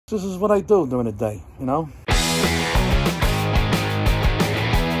This is what I do during the day, you know?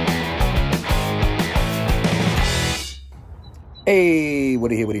 Hey, what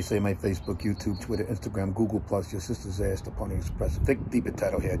do you say? My Facebook, YouTube, Twitter, Instagram, Google+, your sister's ass, the Pony Express. Vic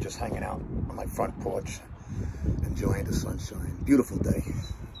Dibitetto here, just hanging out on my front porch, enjoying the sunshine. Beautiful day.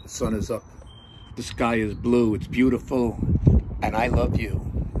 The sun is up. The sky is blue. It's beautiful. And I love you.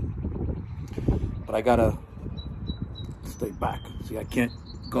 But I gotta stay back. See, I can't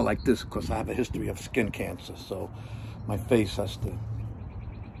go like this because I have a history of skin cancer. So my face has to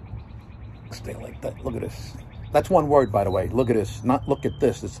stay like that. Look at this. That's one word, by the way. Look at this. Not look at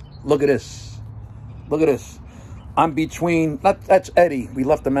this. It's look at this. Look at this. I'm between... That's Eddie. We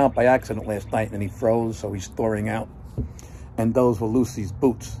left him out by accident last night, and he froze, so he's thawing out. And those were Lucy's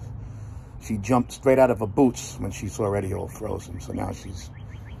boots. She jumped straight out of her boots when she saw Eddie all frozen. So now she's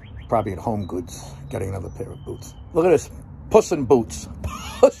probably at Home Goods getting another pair of boots. Look at this. Puss in Boots.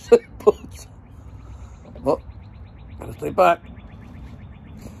 Puss in Boots. Well, gotta stay back.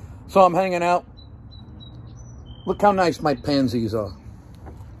 So I'm hanging out. Look how nice my pansies are.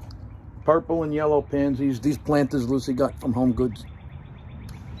 Purple and yellow pansies. These planters Lucy got from Home Goods.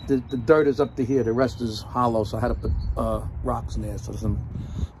 The dirt is up to here. The rest is hollow, so I had to put rocks in there so it doesn't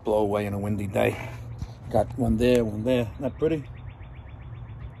blow away in a windy day. Got one there, one there. Isn't that pretty?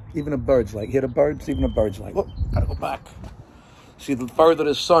 Even the birds like. Hear the birds? Even the birds like. Look, gotta go back. See, the further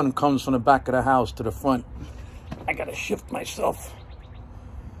the sun comes from the back of the house to the front, I gotta shift myself.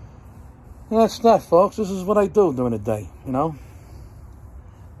 And that's that, folks. This is what I do during the day, you know?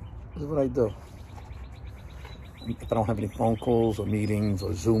 This is what I do. If I don't have any phone calls or meetings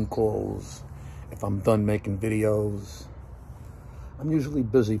or Zoom calls, if I'm done making videos, I'm usually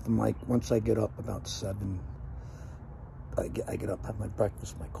busy from like, once I get up about 7, I get up, have my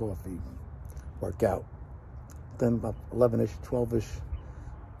breakfast, my coffee, work out. Then about 11-ish, 12-ish,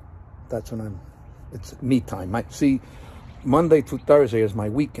 that's when it's me time. See, Monday through Thursday is my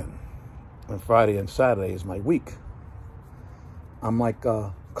weekend. And Friday and Saturday is my week. I'm like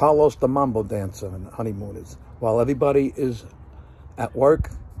Carlos the Mambo dancer and honeymooners. While everybody is at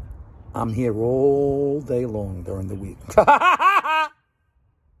work, I'm here all day long during the week. Love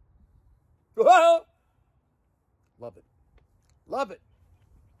it. Love it.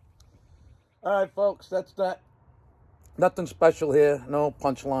 All right, folks, that's that. Nothing special here. No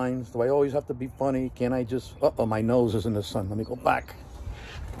punchlines. Do I always have to be funny? Can't I just... Uh-oh, my nose is in the sun. Let me go back.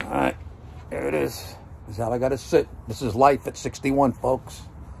 All right. There it is. This is how I gotta sit. This is life at 61, folks.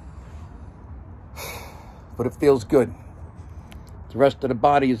 But it feels good. The rest of the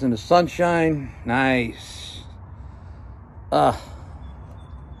body is in the sunshine. Nice. I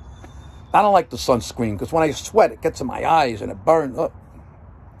don't like the sunscreen because when I sweat, it gets in my eyes and it burns up.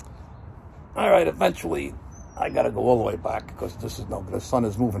 All right, eventually, I gotta go all the way back because this is no good. The sun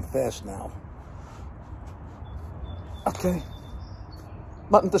is moving fast now. Okay.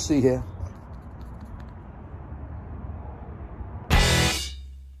 Nothing to see here.